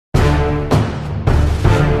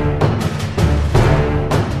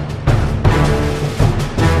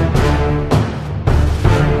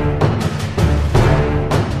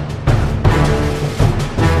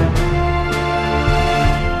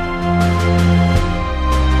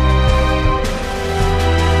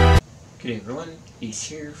G'day everyone, Ace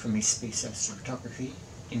here from Ace Space Astrophotography.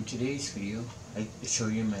 In today's video, I'd like to show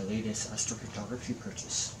you my latest astrophotography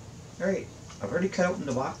purchase. Alright, I've already cut open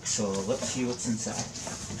the box, so let's see what's inside.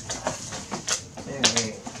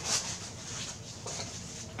 Alright.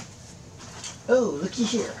 Oh, looky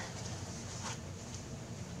here.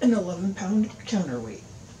 An 11-pound counterweight.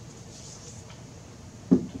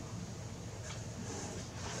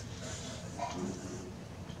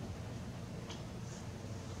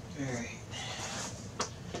 Alright.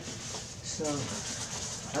 So,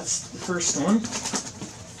 that's the first one.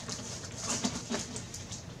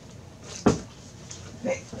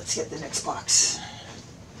 Okay, let's get the next box.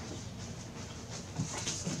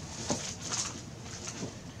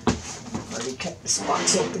 I've already cut this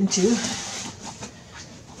box open too.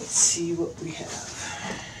 Let's see what we have.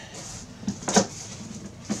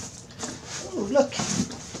 Oh, look!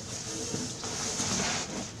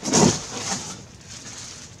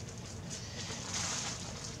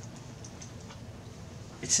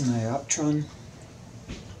 It's an iOptron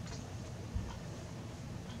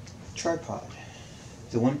tripod,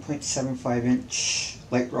 the 1.75-inch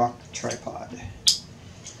Literoc tripod.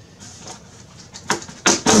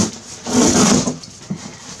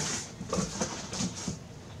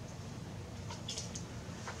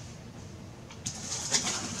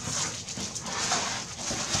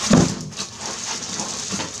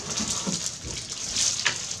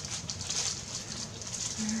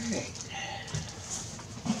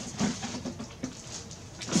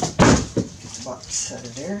 Box out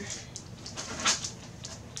of there.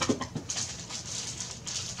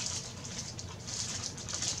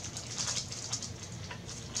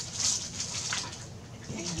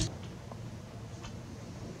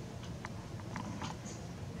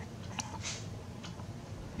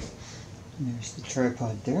 And there's the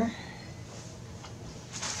tripod there. And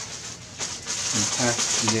pack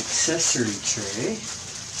the accessory tray.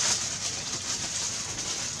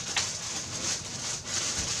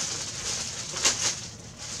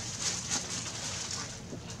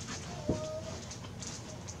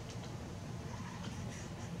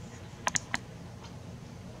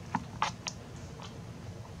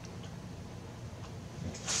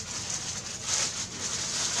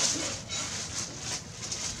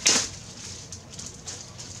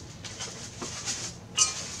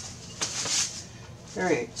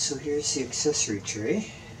 Alright, so here's the accessory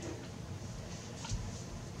tray.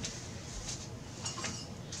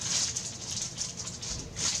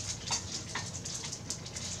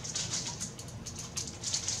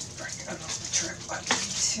 Bring out all the tripod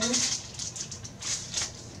legs here.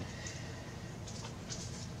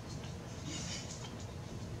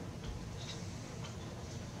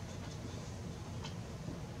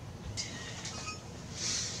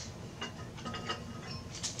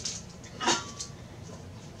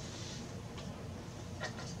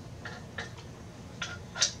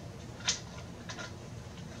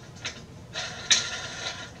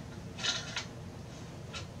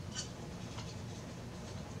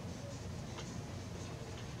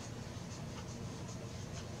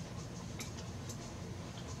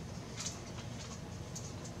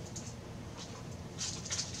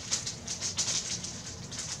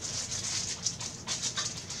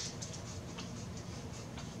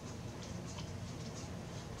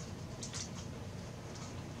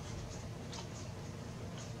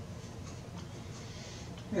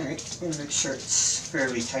 Alright, I'm going to make sure it's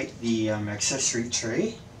fairly tight, the accessory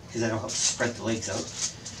tray, because that'll help spread the legs out.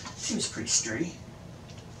 Seems pretty sturdy.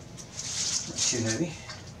 Not too heavy.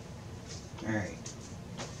 Alright.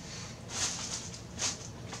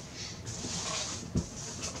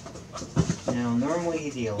 Now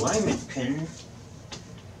normally the alignment pin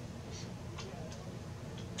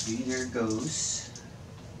either goes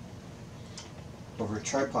over a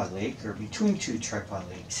tripod leg or between two tripod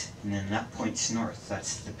legs, and then that points north.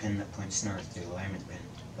 That's the pin that points north, the alignment pin.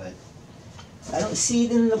 But I don't see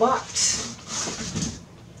it in the box.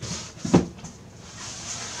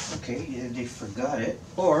 Okay, either they forgot it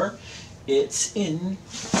or it's in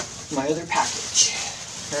my other package.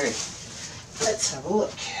 Alright, let's have a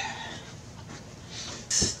look.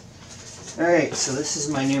 Alright, so this is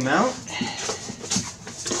my new mount.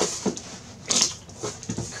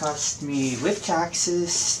 Cost me with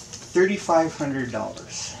taxes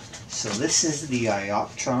 $3,500. So this is the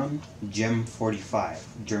iOptron Gem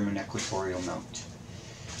 45 German equatorial mount.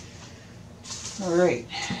 Alright,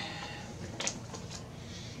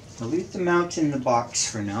 I'll leave the mount in the box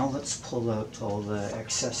for now. Let's pull out all the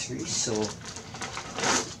accessories. So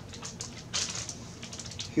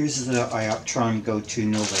here's the iOptron Go-To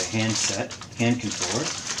Nova handset, hand controller.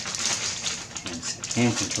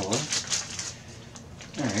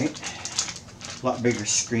 Alright, a lot bigger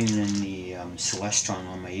screen than the Celestron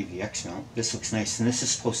on my AVX mount. This looks nice, and this is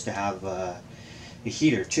supposed to have a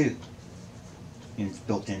heater too, and it's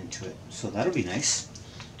built into it, so that'll be nice.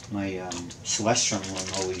 My Celestron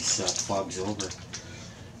one always fogs over.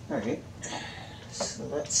 Alright, so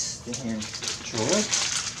that's the hand controller.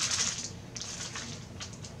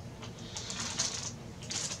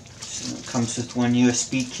 So it comes with one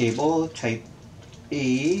USB cable, type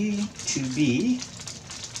A to B,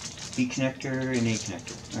 B connector and A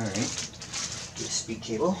connector. Alright, USB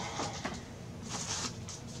cable.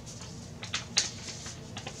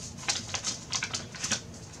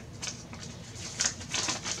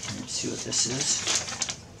 Let's see what this is.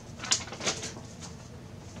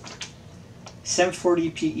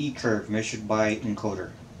 740 PE curve measured by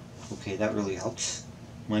encoder. Okay, that really helps.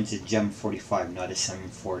 Mine's a Gem 45, not a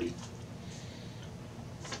 740.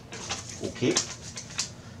 Okay.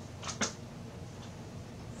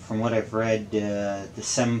 From what I've read, the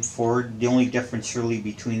 740, the only difference really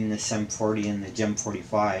between the 740 and the Gem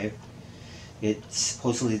 45, it's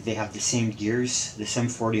supposedly they have the same gears. The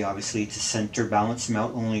 740, obviously, it's a center balance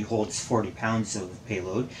mount, only holds 40 pounds of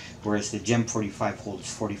payload, whereas the Gem 45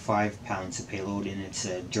 holds 45 pounds of payload, and it's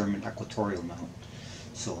a German equatorial mount.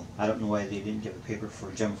 So I don't know why they didn't give a paper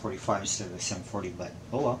for Gem 45 instead of a 740, but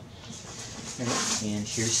oh well. Right, and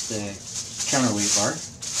here's the counterweight bar.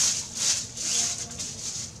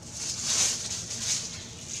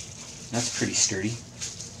 That's pretty sturdy.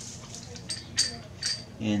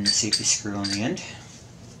 And the safety screw on the end.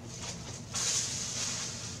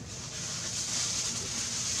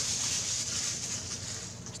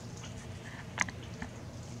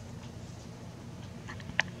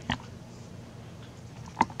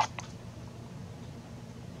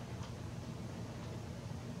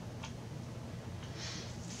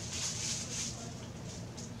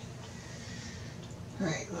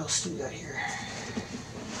 Alright, what else do we got here?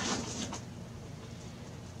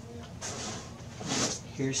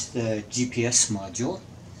 Here's the GPS module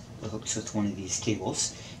that hooks with one of these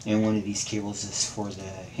cables, and one of these cables is for the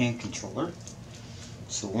hand controller.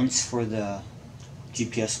 So one's for the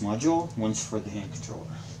GPS module, one's for the hand controller.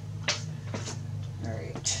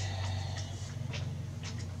 Alright.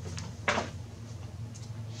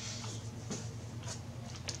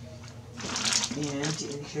 And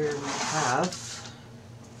in here we have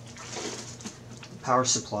the power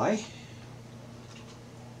supply.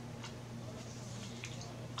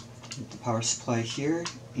 The power supply here,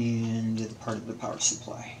 and the part of the power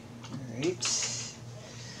supply. Alright.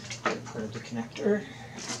 Part of the connector.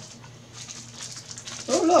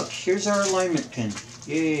 Oh look, here's our alignment pin.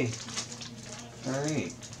 Yay.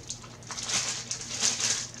 Alright.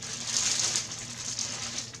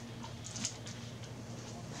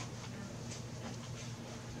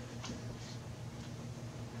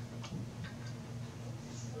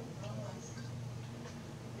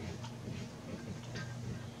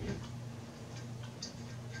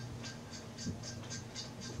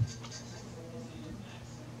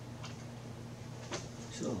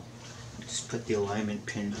 So, just put the alignment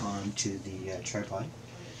pin onto the tripod.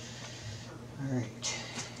 Alright.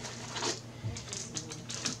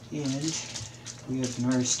 And we have an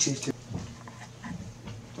RS-230.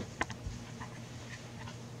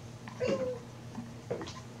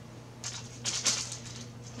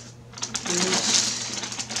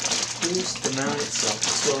 Here's the mount itself.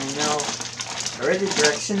 So now I read the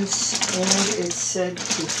directions, and it said to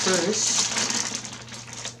first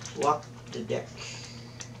lock the deck.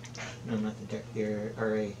 No, not the deck, the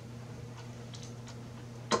RA.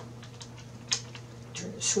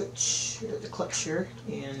 Turn the switch, or the clutch here,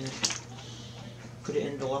 and put it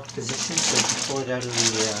into lock position so you can pull it out of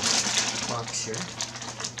the box here.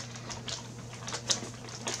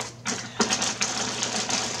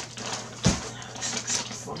 This looks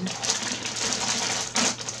like fun.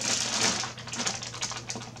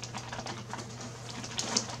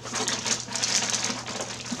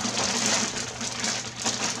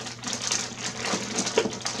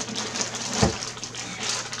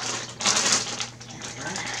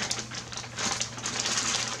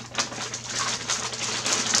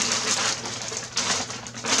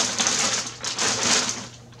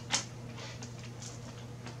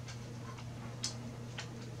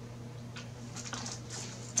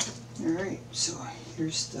 Alright, so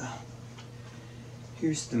here's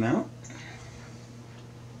the mount.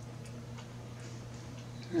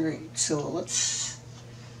 Alright, so let's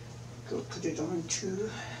go put it onto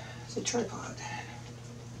the tripod.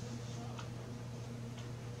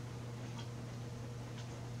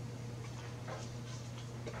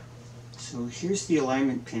 So here's the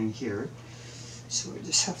alignment pin here. So we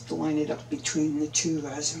just have to line it up between the two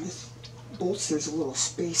azimuth bolts, there's a little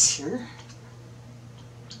space here.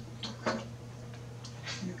 There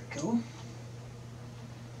we go.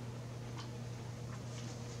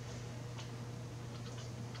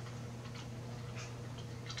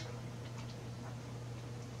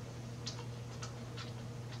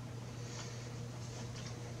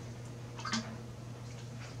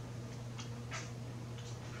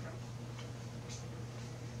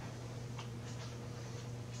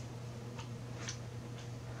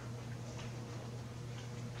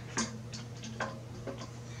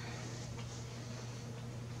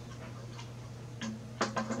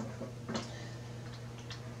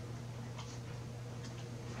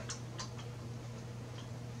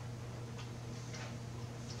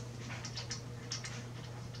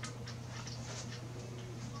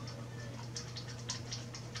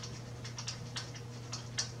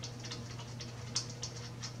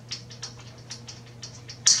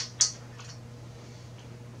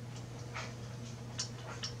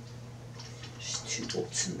 Two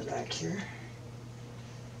bolts in the back here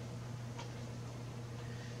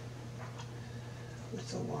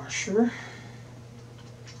with a washer.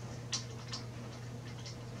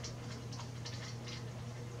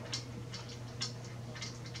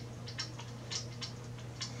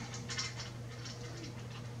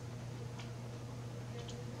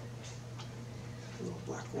 Little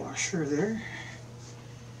black washer there.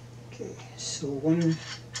 Okay, so one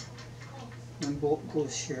bolt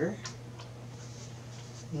goes here.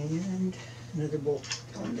 And another bolt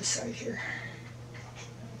on the side here.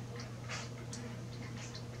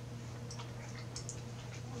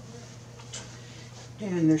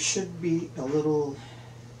 And there should be a little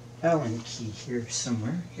Allen key here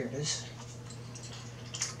somewhere. Here it is.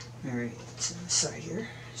 Alright, it's on the side here.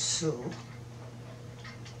 So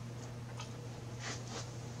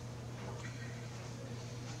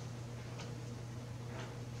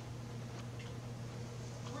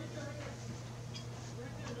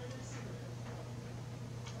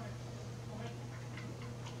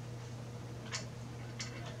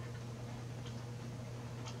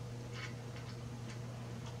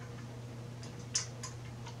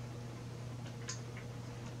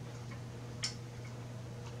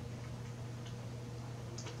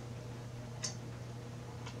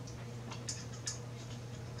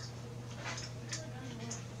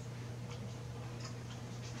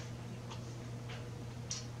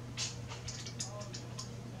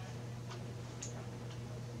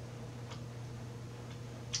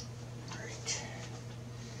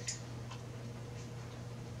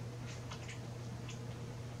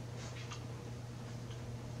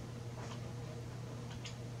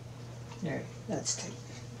there, that's tight.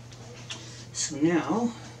 So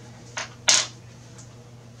now,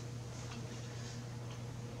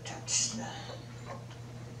 attach the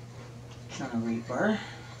counterweight bar.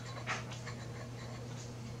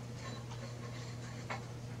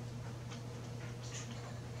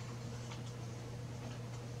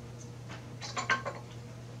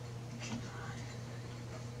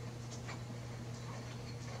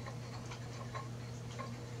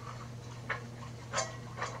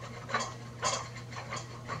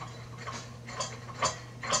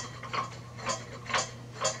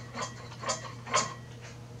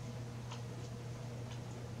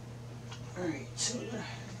 Alright, so the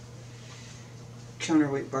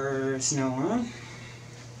counterweight bar is now on.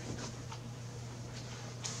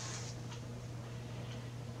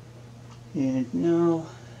 And now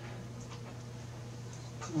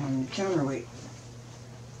put on the counterweight.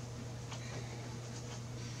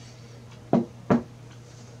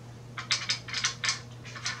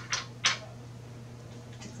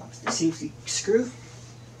 Take off the safety screw.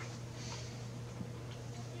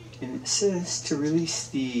 And it says to release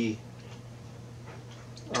the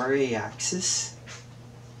RA axis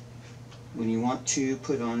when you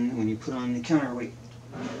put on the counterweight.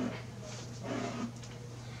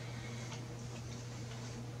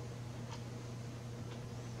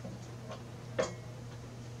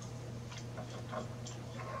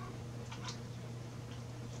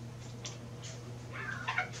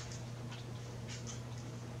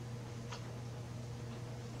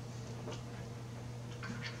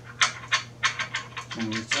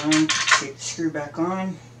 When it's on, take the screw back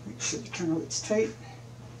on, make sure the counterweight's tight.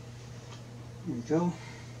 There we go.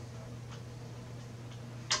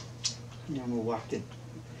 And then we'll lock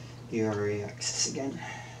the RA axis again.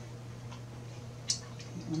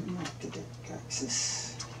 Unlock the deck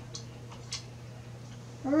axis.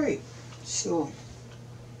 Alright, so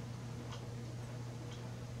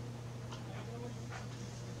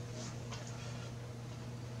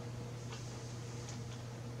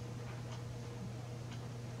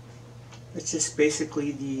it's just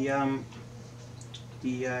basically the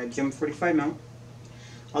the Gem 45 mount.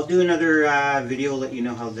 I'll do another video, let you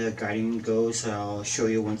know how the guiding goes. I'll show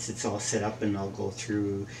you once it's all set up, and I'll go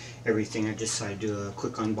through everything. I just thought I'd do a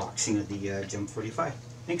quick unboxing of the Gem 45.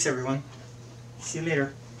 Thanks everyone. See you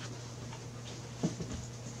later.